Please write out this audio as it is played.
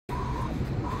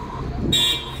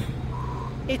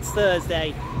It's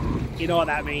Thursday. You know what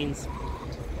that means.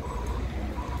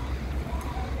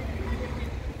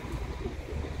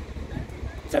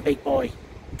 It's a big boy.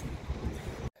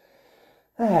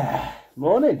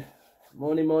 Morning.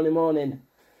 Morning.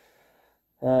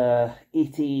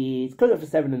 It is coming up for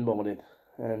 7 in the morning,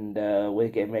 and we're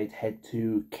getting ready to head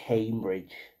to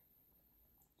Cambridge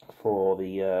for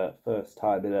the first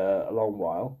time in a long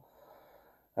while.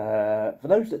 For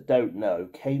those that don't know,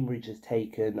 Cambridge has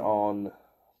taken on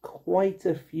quite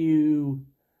a few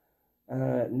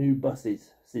new buses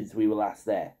since we were last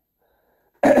there.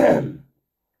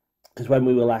 Because when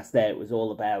we were last there, it was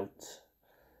all about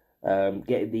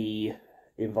getting the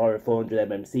Enviro 400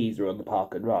 MMCs on the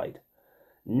park and ride.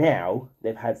 Now,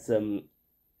 they've had some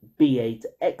B8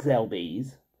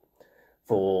 XLBs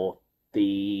for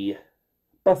the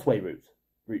Busway route,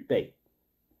 Route B.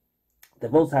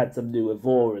 They've also had some new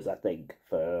Enviros, I think,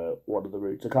 for one of the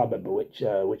routes. I can't remember which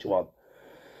one.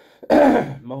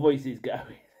 My voice is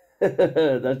going.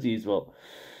 That's useful.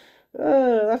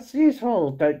 That's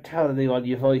useful. Don't tell anyone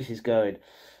your voice is going.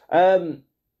 So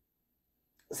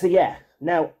yeah,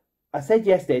 now I said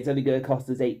yesterday it's only going to cost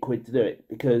us £8 to do it,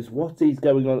 because what is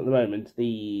going on at the moment,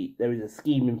 there is a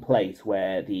scheme in place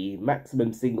where the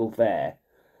maximum single fare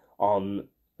on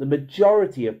the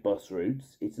majority of bus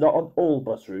routes, it's not on all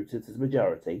bus routes, it's a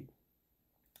majority,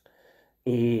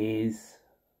 is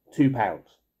 £2.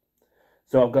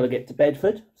 So I've got to get to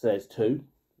Bedford, so there's 2.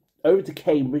 Over to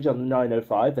Cambridge on the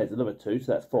 905, there's another 2,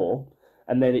 so that's 4.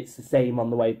 And then it's the same on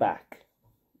the way back.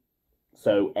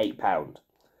 So £8.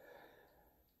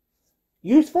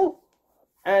 Useful,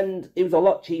 and it was a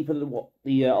lot cheaper than what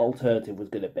the alternative was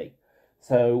going to be.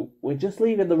 So we're just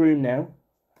leaving the room now.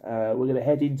 We're going to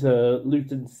head into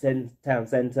Luton Town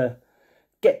Centre,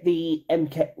 get the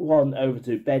MK1 over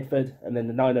to Bedford, and then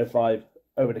the 905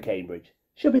 over to Cambridge.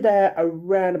 Should be there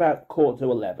around about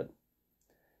 11:15.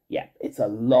 Yeah, it's a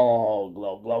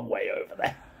long way over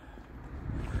there.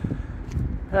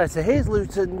 Alright, so here's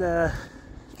Luton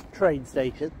train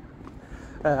station.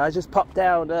 I just popped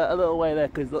down a little way there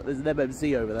because look, there's an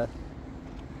MMC over there,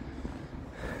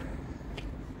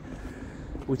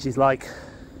 which is like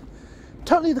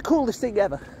totally the coolest thing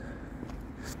ever.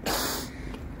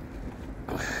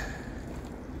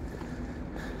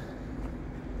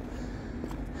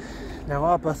 Now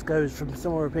our bus goes from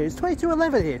somewhere up here. It's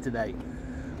 22:11 here today.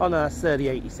 Oh no, that's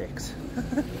 3086.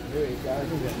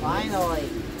 Finally.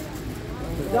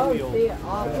 Don't see it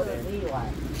all for the leeway.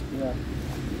 Yeah.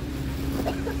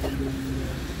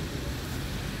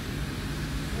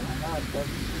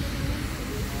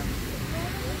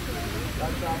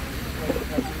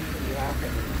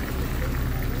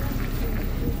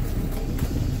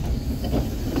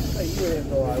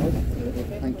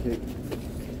 Thank you.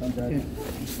 Okay.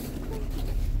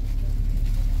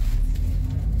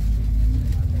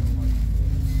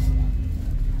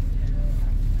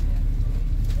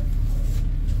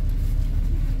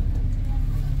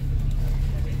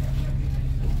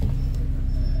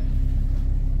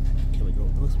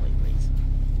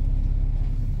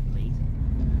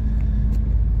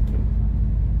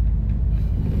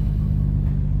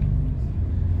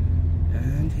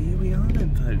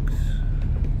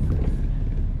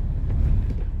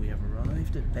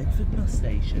 Bedford bus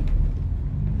station.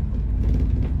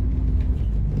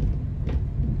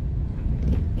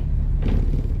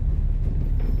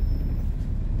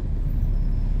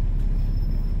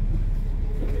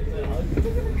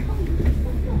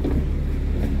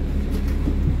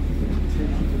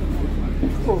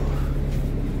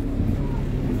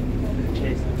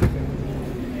 Cheers.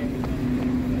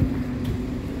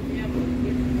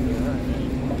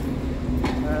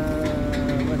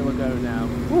 Where do I go now?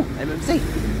 Ooh, MMC.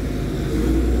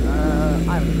 I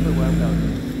haven't a clue where I'm going.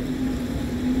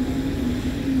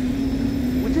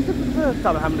 Which isn't the first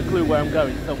time I'm having a clue where I'm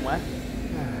going somewhere.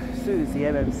 As soon as the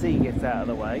MMC gets out of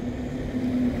the way.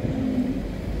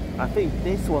 I think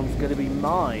this one's going to be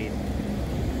mine.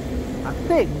 I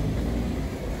think.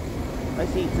 I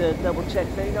just need to double check,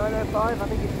 say 905. I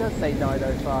think it does say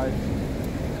 905.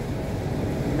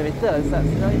 And if it does, that's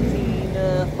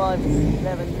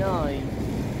 19579.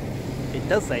 It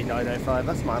does say 905,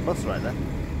 that's my bus right there.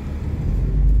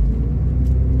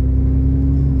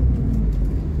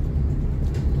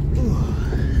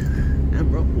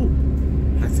 Ooh,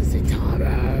 that's a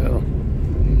Citaro.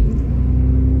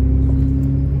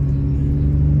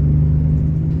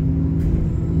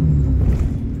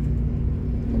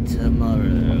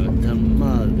 Tomorrow.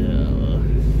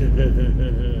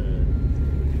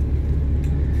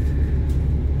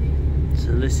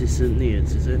 So this is St.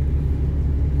 Neots, is it?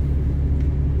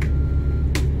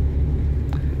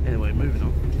 Anyway, moving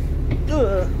on.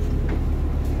 Ow.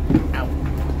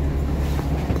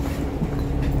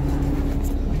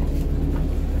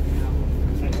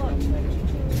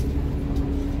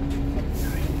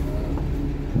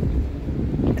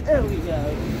 There we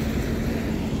go.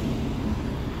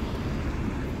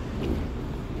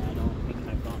 I don't think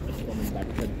I've got this one in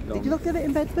Bedford. Did you look at it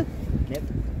in Bedford? Yep.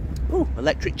 Oh,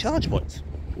 electric charge points.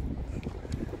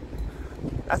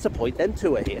 That's a point, them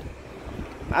two are here.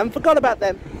 I haven't forgot about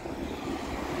them.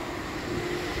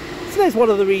 So there's one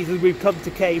of the reasons we've come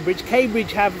to Cambridge.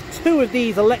 Cambridge have two of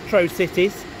these electro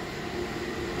cities.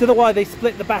 Don't know why they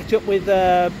split the batch up with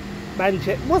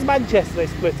Manchester. It was Manchester they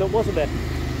split up, wasn't it?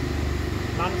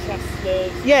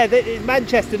 Manchester's. Yeah, it's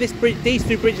Manchester. These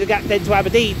two bridges the gap then to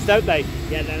Aberdeen's, don't they?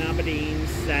 Yeah, then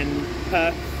Aberdeen's, then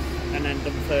Perth, and then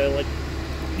Dunfermline.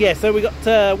 Yeah, so we got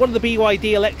one of the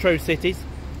BYD electro cities.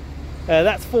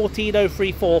 That's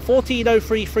 14034.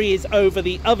 14033 is over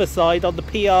the other side on the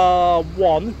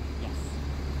PR1. Yes.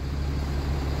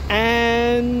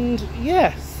 And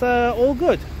yes, all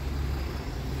good.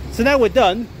 So now we're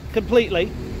done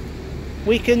completely.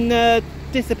 We can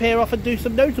disappear off and do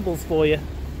some notables for you.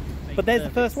 But there's the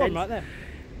first one right there.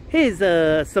 Here's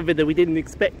something that we didn't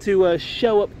expect to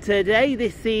show up today.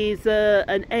 This is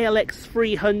an ALX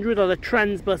 300 on a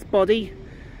Transbus body,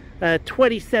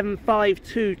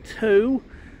 27522.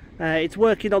 It's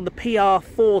working on the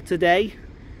PR4 today,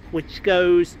 which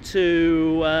goes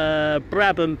to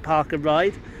Brabham Park and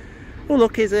Ride. Oh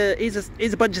look, here's a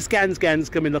bunch of scans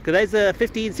coming. Look, there's a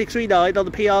 15639 on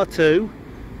the PR2.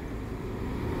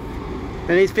 And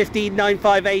there's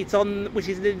 15958 on, which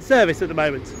is in service at the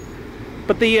moment.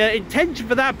 But the intention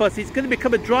for that bus is going to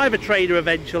become a driver trainer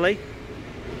eventually.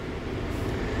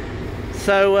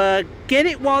 So get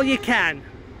it while you can.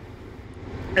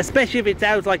 Especially if it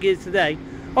sounds like it is today.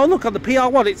 Oh look, on the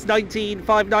PR1 it's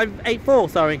 195984,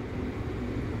 sorry.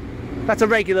 That's a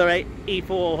regular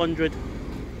E400.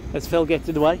 As Phil gets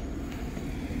in the way.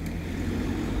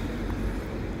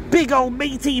 Big old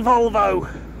meaty Volvo!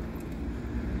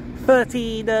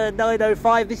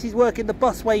 13905. This is working the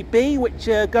Busway B, which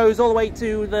goes all the way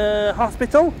to the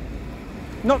hospital.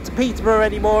 Not to Peterborough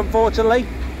anymore, unfortunately.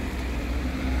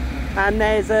 And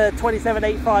there's a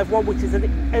 27851, which is an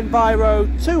Enviro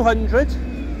 200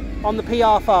 on the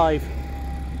PR5.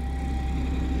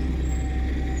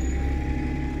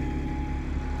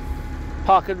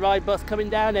 Park and Ride bus coming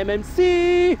down,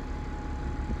 MMC.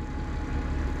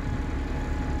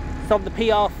 It's on the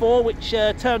PR4, which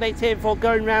terminates here before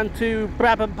going round to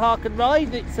Brabham Park and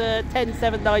Ride. It's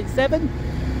 10797.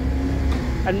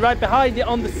 And right behind it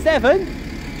on the 7,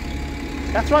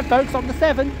 that's right folks, on the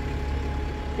 7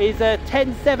 is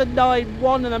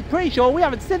 10791, and I'm pretty sure we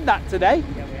haven't seen that today.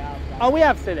 Yeah, we have. Oh, we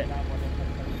have seen it.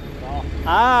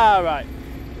 Ah, right.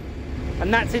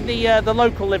 And that's in the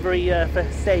local livery for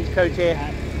Stagecoach here.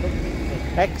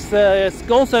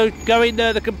 Also going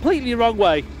the completely wrong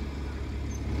way.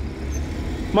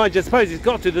 Mind you, I suppose it's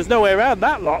got to. There's no way around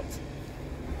that lot.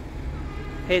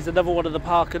 Here's another one of the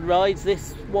Park and Rides.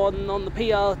 This one on the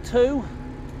PR2,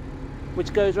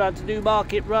 which goes round to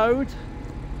Newmarket Road.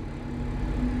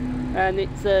 And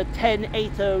it's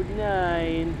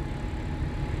 10809.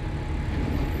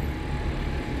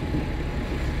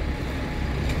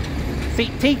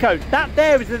 See, T-code, that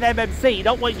there is an MMC,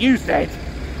 not what you said.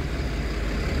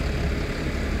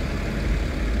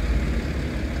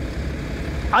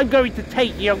 I'm going to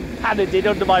take young Paladin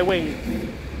under my wing.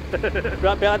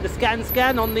 Right behind the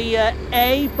scan on the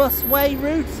A busway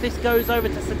routes. This goes over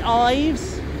to St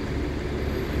Ives.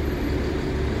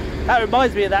 That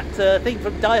reminds me of that thing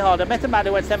from Die Hard. I met a man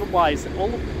who had 7 wives.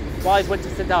 All wives went to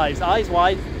St Ives. Ives,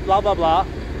 wives, blah blah blah.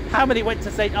 How many went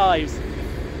to St Ives?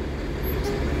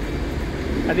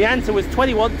 And the answer was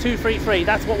 21233.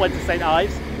 That's what went to St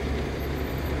Ives.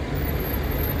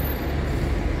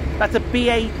 That's a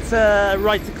B8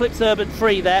 right Eclipse Urban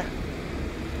 3 there.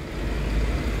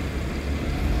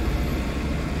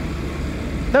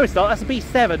 No, it's not. That's a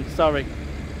B7. Sorry.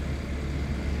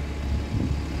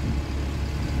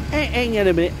 Hang on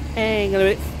a minute. Hang on a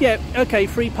minute. Yeah. Okay.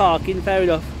 Free parking. Fair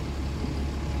enough.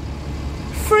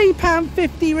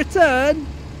 £3.50 return.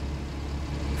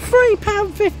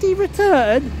 £3.50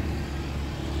 return.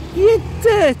 You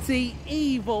dirty,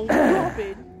 evil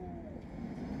Robin.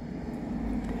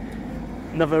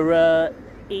 Another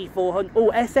E400.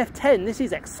 Oh, SF10. This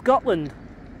is ex-Scotland.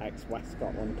 Ex-West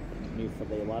Scotland. New for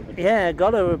the 11. Yeah,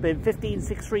 gotta have been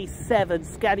 15637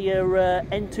 Scania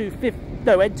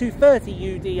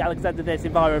N230 UD Alexander Des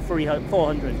Enviro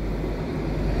 400.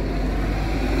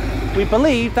 We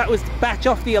believe that was to batch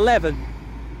off the 11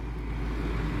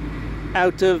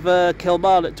 out of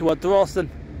Kilmarnock to Drawson.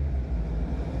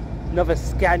 Another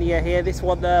Scania here. This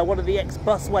one, one of the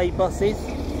ex-Busway buses,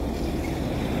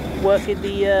 working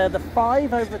the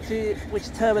 5 over to which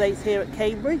terminates here at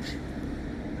Cambridge.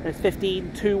 And it's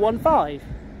 15215.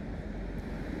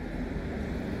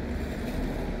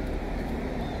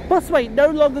 Busway no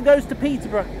longer goes to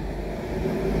Peterborough.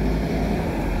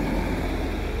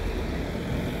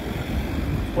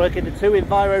 Working the 2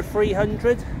 Enviro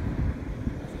 300,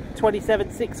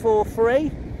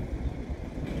 27643.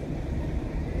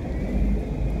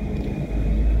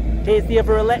 Here's the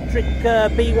other electric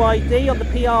BYD on the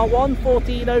PR1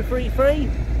 14033.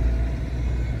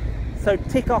 So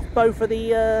tick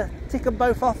them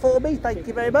both off for me. Thank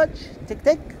you very much. Tick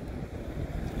tick.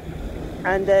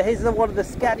 And here's one of the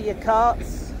Scania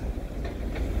carts,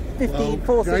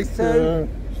 15462.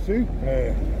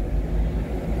 Super.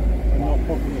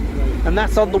 And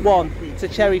that's on the 1 to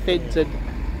Cherry Finton.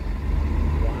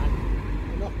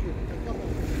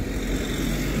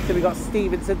 So we've got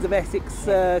Stevenson's of Essex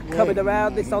coming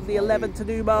around. This on the 11 to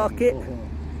Newmarket.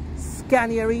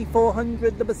 Scania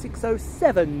E400 number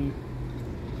 607.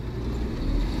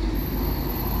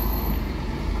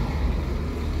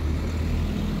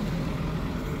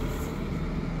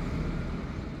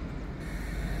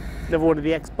 Another one of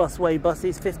the ex-Busway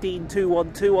buses,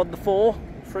 15212 on the 4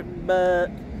 from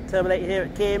terminated here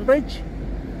at Cambridge.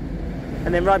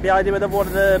 And then right behind him another one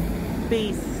of the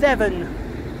B7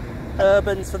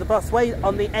 Urbans for the Busway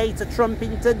on the 8 to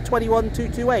Trumpington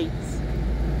 21228.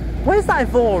 Where's that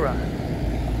Evora?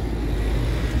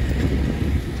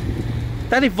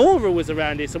 That Evora was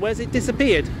around here, so where's it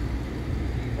disappeared?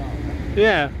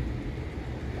 Yeah.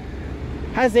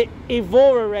 Has it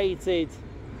Evora-rated?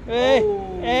 Hey.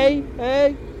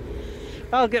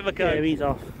 I'll get my car. Yeah, he's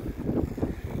off.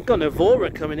 Got an Evora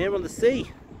coming here on the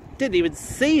sea. Didn't even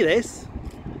see this.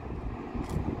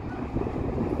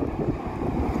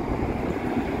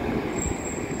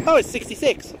 Oh, it's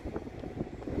 66.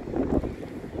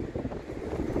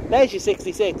 There's your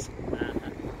 66.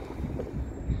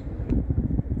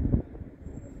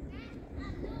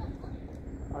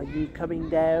 Are you coming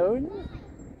down?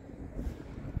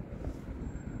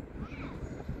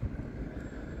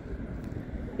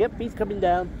 Yep, he's coming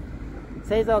down.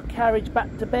 Says our carriage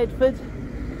back to Bedford.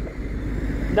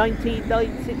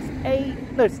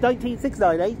 19668. No, it's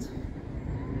 19698.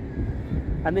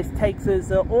 And this takes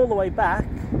us all the way back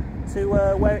to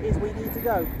where it is we need to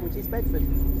go, which is Bedford.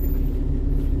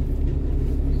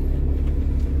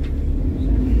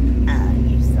 Ah,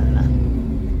 you son.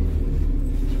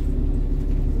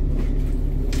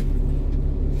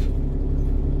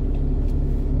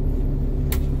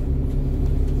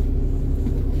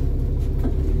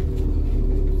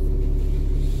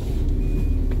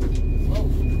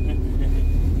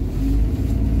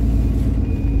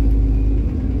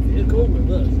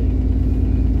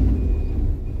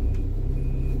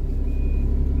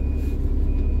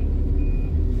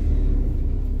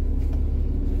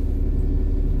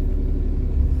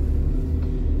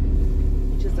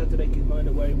 To make his mind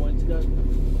up where he wanted to go.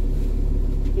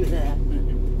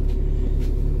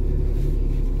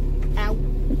 Ow!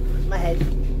 My head.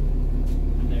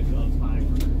 And there goes mine.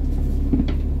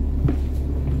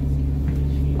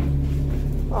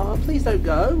 Oh, please don't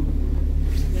go.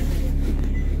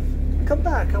 Come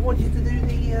back. I want you to do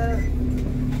the.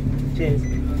 Cheers.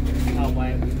 Oh,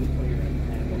 wait.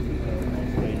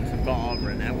 I've got over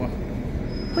an hour.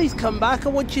 Please come back. I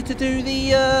want you to do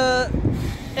the.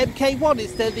 MK1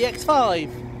 instead of the X5.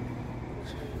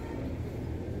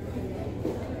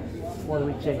 What are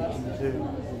we changing to?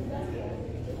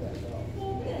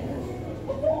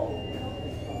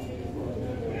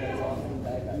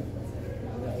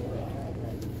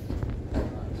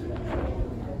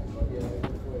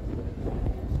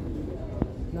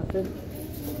 Nothing.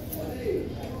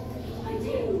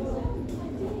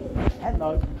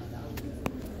 Hello.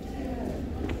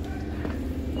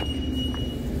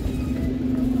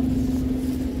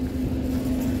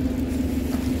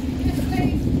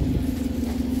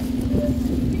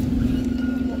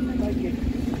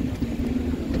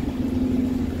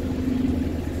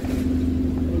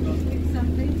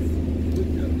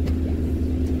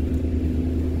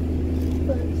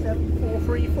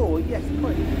 Yes,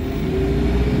 please.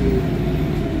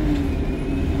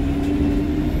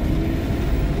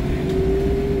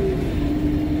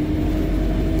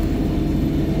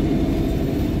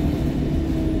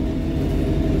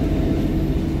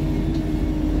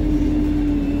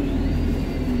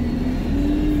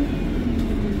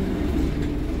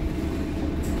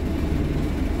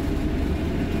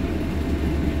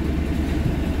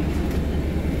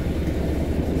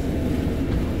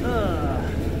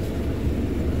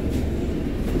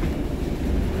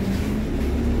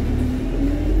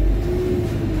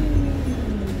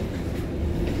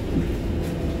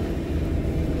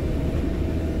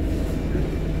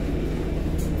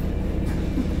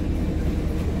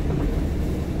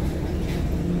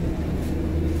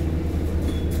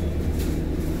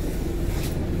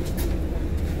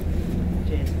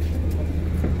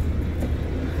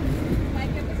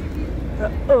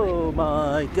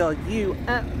 my god, you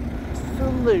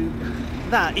absolute...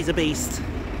 That is a beast.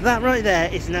 That right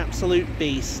there is an absolute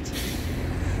beast.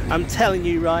 I'm telling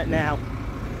you right now.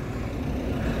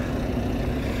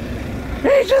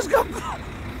 He just got...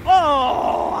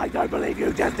 Oh, I don't believe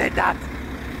you just did that.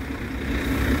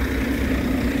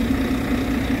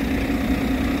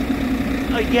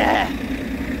 Oh, yeah.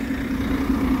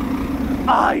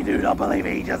 I do not believe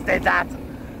he just did that.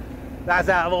 That's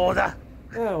out of order.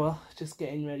 Oh well, just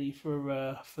getting ready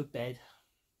for bed.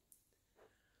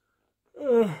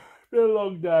 Been a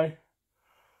long day,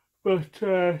 but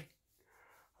I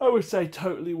would say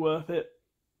totally worth it.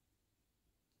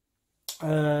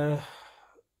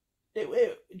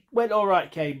 It went all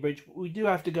right, Cambridge. We do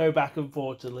have to go back,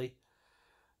 unfortunately.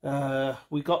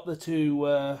 We got the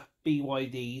two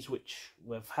BYDs, which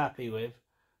we're happy with,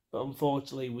 but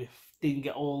unfortunately we didn't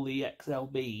get all the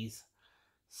XLBs.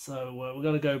 So we're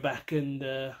going to go back and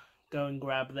go and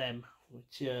grab them,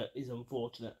 which is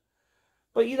unfortunate.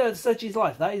 But you know, such is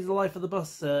life. That is the life of the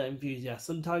bus enthusiast.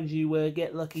 Sometimes you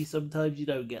get lucky, sometimes you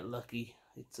don't get lucky.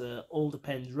 It all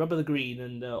depends. Rubber the green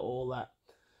and all that.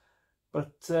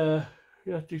 But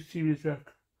you have to see this out.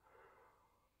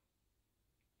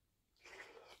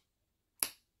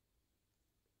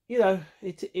 You know,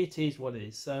 it is what it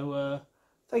is. So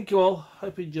thank you all.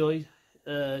 Hope you enjoyed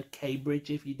Cambridge.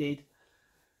 If you did,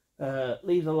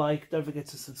 leave a like. Don't forget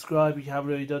to subscribe if you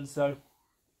haven't already done so.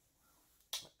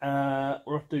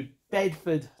 We're off to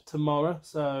Bedford tomorrow,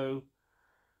 so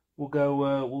we'll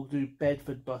go. We'll do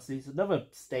Bedford buses, another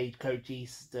Stagecoach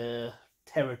East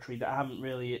territory that I haven't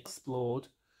really explored.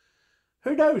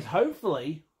 Who knows?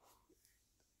 Hopefully,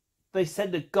 they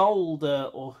send a gold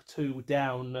or two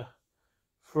down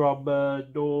from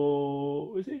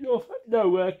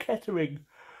Kettering.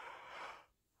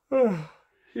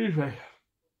 Excuse me.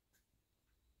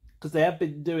 Because they have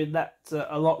been doing that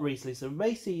a lot recently, so we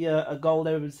may see a gold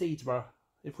M&C tomorrow.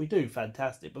 If we do,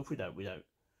 fantastic. But if we don't, we don't.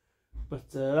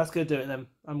 But that's going to do it then.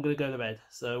 I'm going to go to bed.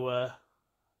 So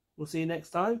we'll see you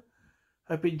next time.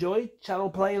 Hope you enjoyed.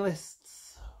 Channel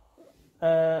playlists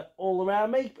all around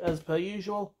me, as per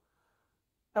usual.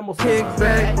 And we'll see you next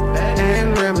time. Kick back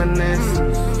and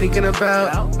reminisce, thinking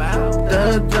about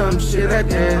the dumb shit I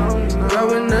did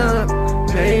growing up.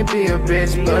 Maybe a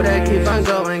bitch, but I keep on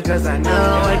going, cause I know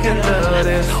I can do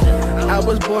this. I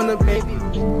was born a baby.